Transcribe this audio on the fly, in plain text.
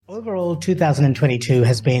Overall, 2022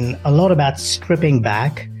 has been a lot about stripping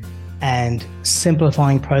back and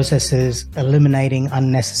simplifying processes, eliminating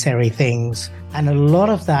unnecessary things. And a lot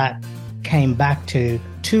of that came back to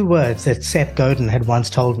two words that Seth Godin had once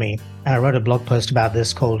told me. And I wrote a blog post about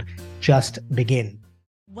this called Just Begin.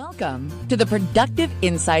 Welcome to the Productive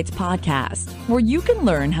Insights Podcast, where you can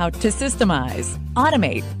learn how to systemize,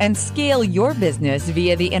 automate, and scale your business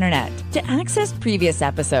via the internet. To access previous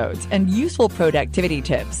episodes and useful productivity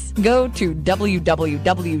tips, go to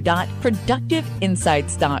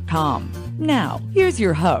www.productiveinsights.com. Now, here's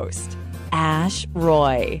your host, Ash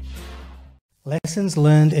Roy. Lessons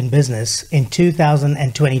learned in business in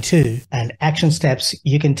 2022 and action steps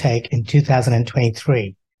you can take in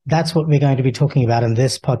 2023. That's what we're going to be talking about in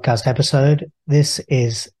this podcast episode. This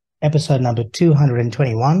is episode number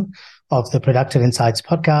 221 of the Productive Insights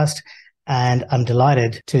podcast, and I'm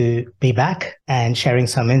delighted to be back and sharing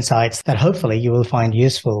some insights that hopefully you will find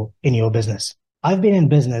useful in your business. I've been in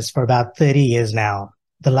business for about 30 years now,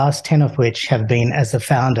 the last 10 of which have been as the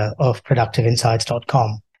founder of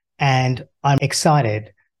productiveinsights.com. And I'm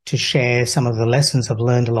excited to share some of the lessons I've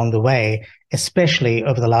learned along the way, especially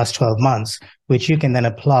over the last 12 months, which you can then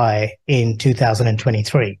apply in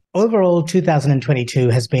 2023. Overall, 2022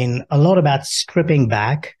 has been a lot about stripping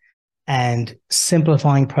back and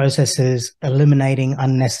simplifying processes, eliminating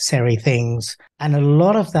unnecessary things. And a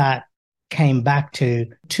lot of that came back to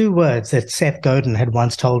two words that Seth Godin had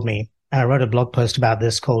once told me. And I wrote a blog post about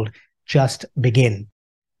this called Just Begin.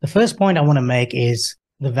 The first point I want to make is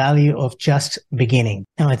the value of just beginning.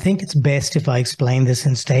 Now, I think it's best if I explain this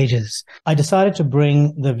in stages. I decided to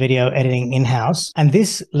bring the video editing in-house, and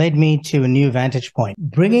this led me to a new vantage point.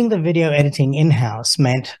 Bringing the video editing in-house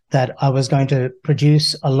meant that I was going to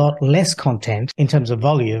produce a lot less content in terms of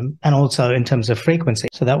volume and also in terms of frequency.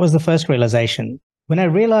 So that was the first realization. When I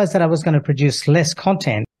realized that I was going to produce less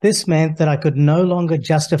content, this meant that I could no longer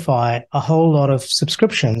justify a whole lot of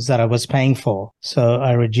subscriptions that I was paying for. So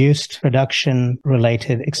I reduced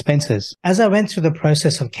production-related expenses. As I went through the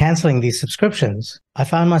process of canceling these subscriptions, I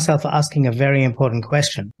found myself asking a very important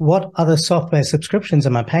question. What other software subscriptions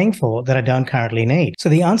am I paying for that I don't currently need? So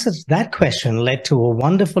the answer to that question led to a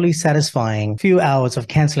wonderfully satisfying few hours of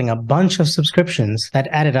canceling a bunch of subscriptions that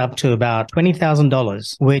added up to about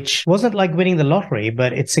 $20,000, which wasn't like winning the lottery,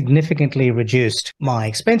 but it significantly reduced my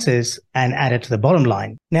expenses and added to the bottom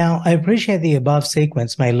line. Now, I appreciate the above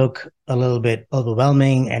sequence may look a little bit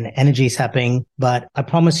overwhelming and energy sapping, but I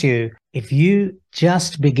promise you, if you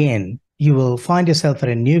just begin, you will find yourself at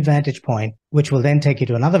a new vantage point, which will then take you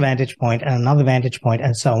to another vantage point and another vantage point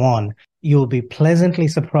and so on. You'll be pleasantly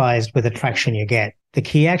surprised with the traction you get. The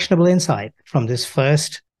key actionable insight from this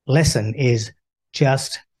first lesson is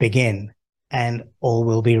just begin and all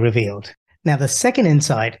will be revealed. Now, the second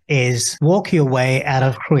insight is walk your way out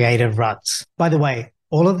of creative ruts. By the way,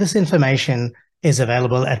 all of this information is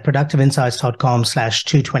available at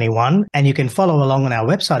productiveinsights.com/221. And you can follow along on our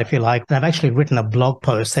website if you like. And I've actually written a blog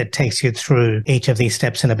post that takes you through each of these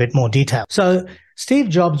steps in a bit more detail. So Steve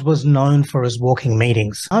Jobs was known for his walking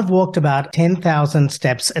meetings. I've walked about 10,000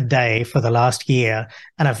 steps a day for the last year,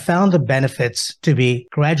 and I've found the benefits to be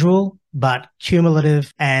gradual, but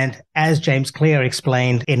cumulative. And as James Clear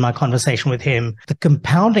explained in my conversation with him, the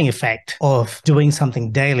compounding effect of doing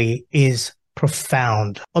something daily is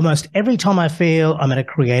profound. Almost every time I feel I'm at a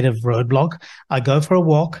creative roadblock, I go for a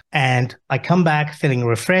walk and I come back feeling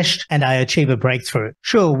refreshed and I achieve a breakthrough.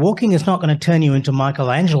 Sure, walking is not going to turn you into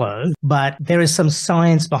Michelangelo, but there is some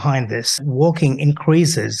science behind this. Walking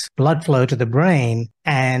increases blood flow to the brain,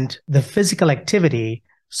 and the physical activity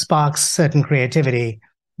sparks certain creativity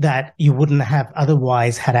that you wouldn't have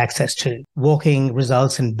otherwise had access to. Walking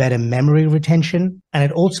results in better memory retention, and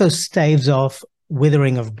it also staves off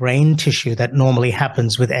withering of brain tissue that normally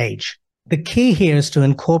happens with age. The key here is to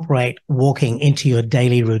incorporate walking into your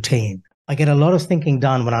daily routine. I get a lot of thinking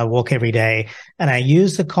done when I walk every day, and I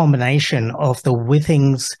use the combination of the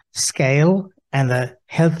Withings scale and the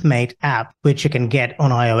HealthMate app, which you can get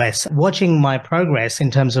on iOS. Watching my progress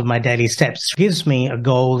in terms of my daily steps gives me a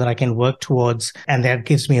goal that I can work towards, and that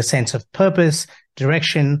gives me a sense of purpose,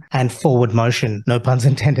 direction, and forward motion. No puns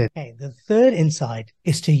intended. Okay, the third insight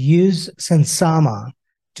is to use Sunsama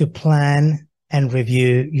to plan and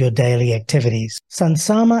review your daily activities.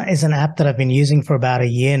 Sunsama is an app that I've been using for about a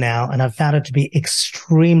year now, and I've found it to be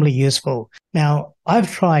extremely useful. Now, I've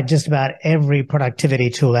tried just about every productivity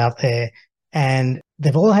tool out there, and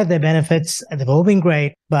they've all had their benefits, and they've all been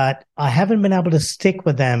great, but I haven't been able to stick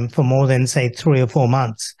with them for more than, say, 3 or 4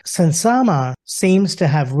 months. Sunsama seems to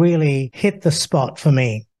have really hit the spot for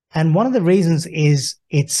me. And one of the reasons is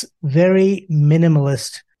its very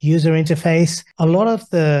minimalist user interface. A lot of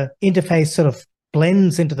the interface sort of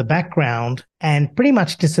blends into the background and pretty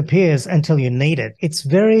much disappears until you need it. It's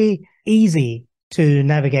very easy to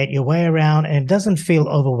navigate your way around, and it doesn't feel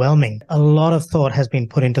overwhelming. A lot of thought has been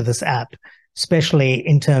put into this app, especially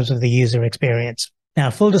in terms of the user experience. Now,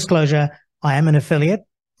 full disclosure, I am an affiliate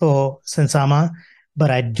for Sensama,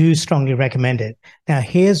 but I do strongly recommend it. Now,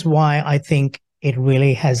 here's why I think it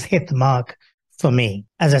really has hit the mark for me.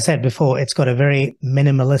 As I said before, it's got a very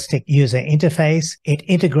minimalistic user interface. It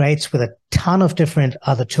integrates with a ton of different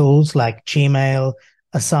other tools like Gmail,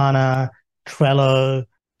 Asana, Trello,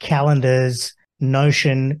 calendars,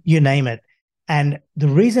 Notion, you name it. And the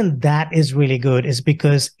reason that is really good is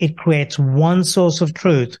because it creates one source of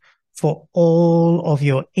truth for all of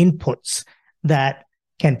your inputs that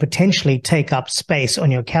can potentially take up space on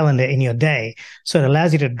your calendar in your day. So it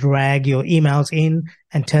allows you to drag your emails in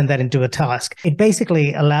and turn that into a task. It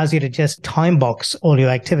basically allows you to just time box all your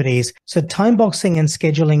activities. So time boxing and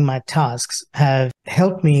scheduling my tasks have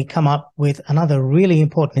helped me come up with another really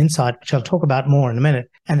important insight, which I'll talk about more in a minute.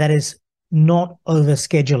 And that is not over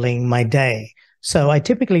scheduling my day. So I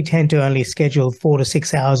typically tend to only schedule 4 to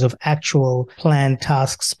 6 hours of actual planned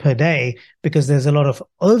tasks per day because there's a lot of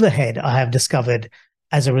overhead I have discovered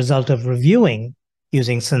as a result of reviewing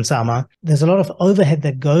using Sensama. There's a lot of overhead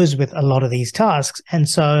that goes with a lot of these tasks. And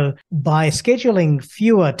so by scheduling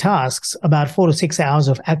fewer tasks, about 4 to 6 hours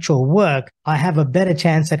of actual work, I have a better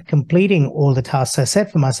chance at completing all the tasks I set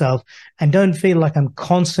for myself and don't feel like I'm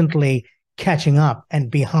constantly catching up and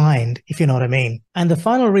behind, if you know what I mean. And the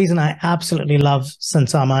final reason I absolutely love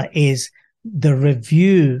Sensama is the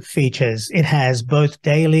review features. It has both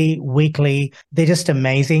daily, weekly. They're just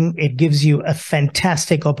amazing. It gives you a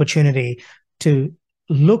fantastic opportunity to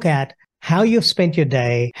look at how you've spent your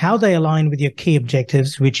day, how they align with your key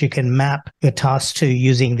objectives, which you can map your tasks to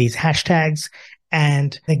using these hashtags.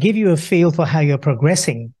 And they give you a feel for how you're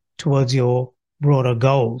progressing towards your broader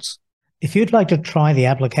goals. If you'd like to try the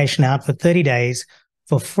application out for 30 days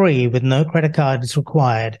for free with no credit cards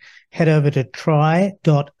required, head over to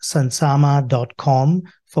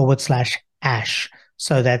try.sensama.com/ash.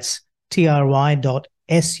 So that's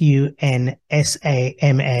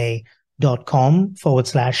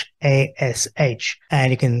try.sunsama.com/ASH.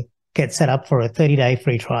 And you can get set up for a 30-day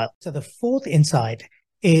free trial. So the fourth insight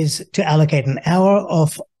is to allocate an hour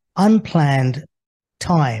of unplanned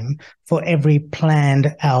time for every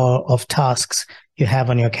planned hour of tasks you have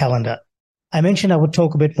on your calendar. I mentioned I would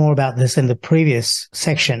talk a bit more about this in the previous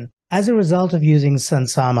section. As a result of using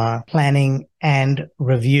Sensama planning and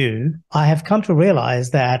review, I have come to realize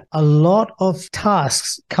that a lot of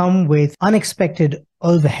tasks come with unexpected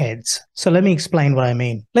overheads. So let me explain what I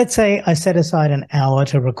mean. Let's say I set aside an hour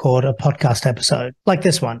to record a podcast episode like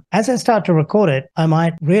this one. As I start to record it, I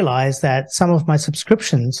might realize that some of my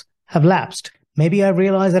subscriptions have lapsed. Maybe I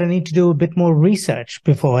realize that I need to do a bit more research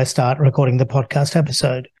before I start recording the podcast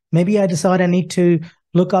episode. Maybe I decide I need to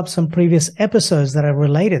look up some previous episodes that are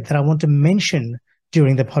related that I want to mention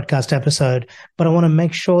during the podcast episode, but I want to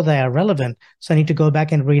make sure they are relevant. So I need to go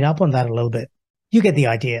back and read up on that a little bit. You get the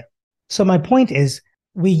idea. So my point is,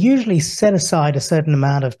 we usually set aside a certain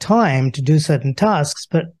amount of time to do certain tasks,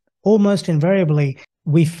 but almost invariably,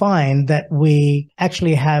 we find that we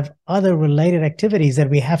actually have other related activities that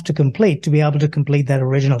we have to complete to be able to complete that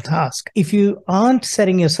original task. If you aren't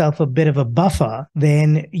setting yourself a bit of a buffer,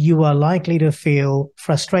 then you are likely to feel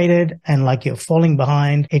frustrated and like you're falling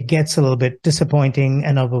behind. It gets a little bit disappointing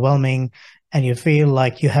and overwhelming, and you feel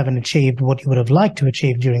like you haven't achieved what you would have liked to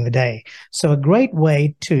achieve during the day. So a great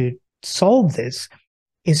way to solve this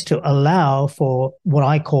is to allow for what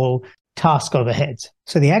I call task overheads.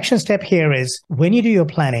 So the action step here is when you do your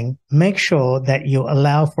planning, make sure that you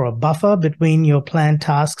allow for a buffer between your planned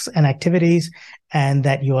tasks and activities, and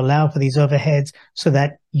that you allow for these overheads so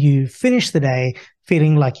that you finish the day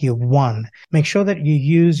feeling like you've won. Make sure that you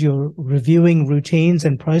use your reviewing routines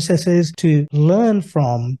and processes to learn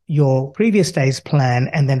from your previous day's plan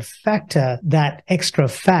and then factor that extra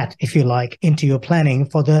fat, if you like, into your planning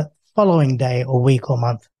for the following day or week or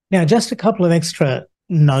month. Now, just a couple of extra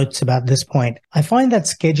notes about this point. I find that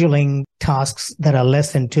scheduling tasks that are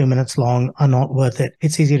less than 2 minutes long are not worth it.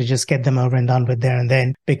 It's easy to just get them over and done with there and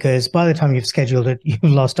then, because by the time you've scheduled it, you've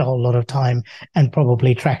lost a whole lot of time and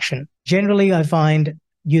probably traction. Generally, I find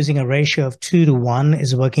using a ratio of 2 to 1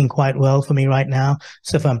 is working quite well for me right now.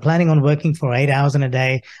 So if I'm planning on working for 8 hours in a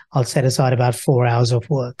day, I'll set aside about 4 hours of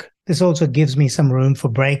work. This also gives me some room for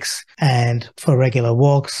breaks and for regular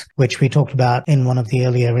walks, which we talked about in one of the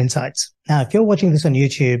earlier insights. Now, if you're watching this on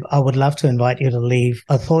YouTube, I would love to invite you to leave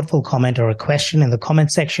a thoughtful comment or a question in the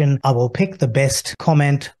comment section. I will pick the best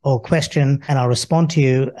comment or question and I'll respond to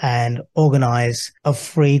you and organize a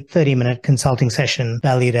free 30-minute consulting session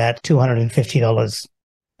valued at $250.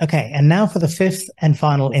 Okay, and now for the fifth and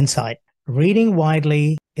final insight. Reading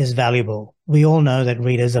widely is valuable. We all know that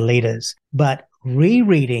readers are leaders, but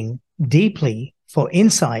rereading deeply for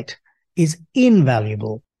insight is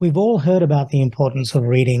invaluable. We've all heard about the importance of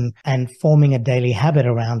reading and forming a daily habit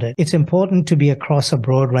around it. It's important to be across a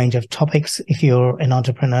broad range of topics if you're an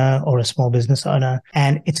entrepreneur or a small business owner.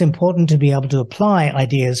 And it's important to be able to apply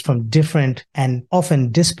ideas from different and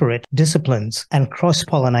often disparate disciplines and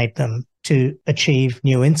cross-pollinate them to achieve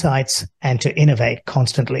new insights and to innovate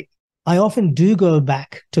constantly. I often do go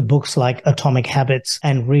back to books like Atomic Habits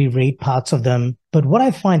and reread parts of them, but what I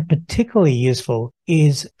find particularly useful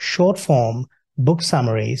is short form book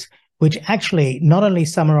summaries, which actually not only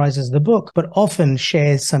summarizes the book, but often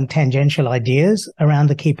shares some tangential ideas around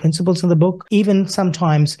the key principles of the book, even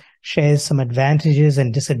sometimes shares some advantages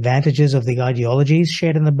and disadvantages of the ideologies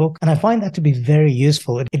shared in the book. And I find that to be very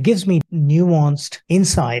useful. It gives me nuanced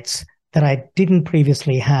insights that I didn't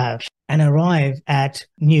previously have and arrive at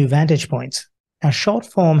new vantage points. Now,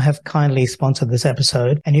 Shortform have kindly sponsored this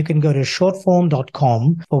episode, and you can go to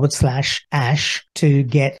shortform.com/Ash to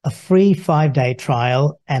get a free 5-day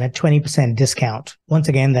trial and a 20% discount. Once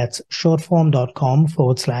again, that's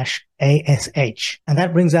shortform.com/ASH. And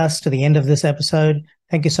that brings us to the end of this episode.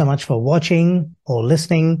 Thank you so much for watching or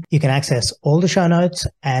listening. You can access all the show notes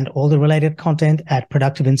and all the related content at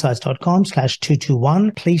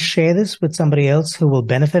productiveinsights.com/221. Please share this with somebody else who will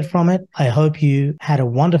benefit from it. I hope you had a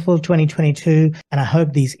wonderful 2022, and I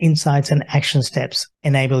hope these insights and action steps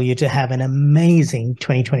enable you to have an amazing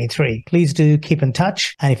 2023. Please do keep in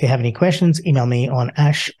touch. And if you have any questions, email me on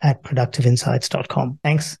ash@productiveinsights.com.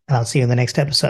 Thanks, and I'll see you in the next episode.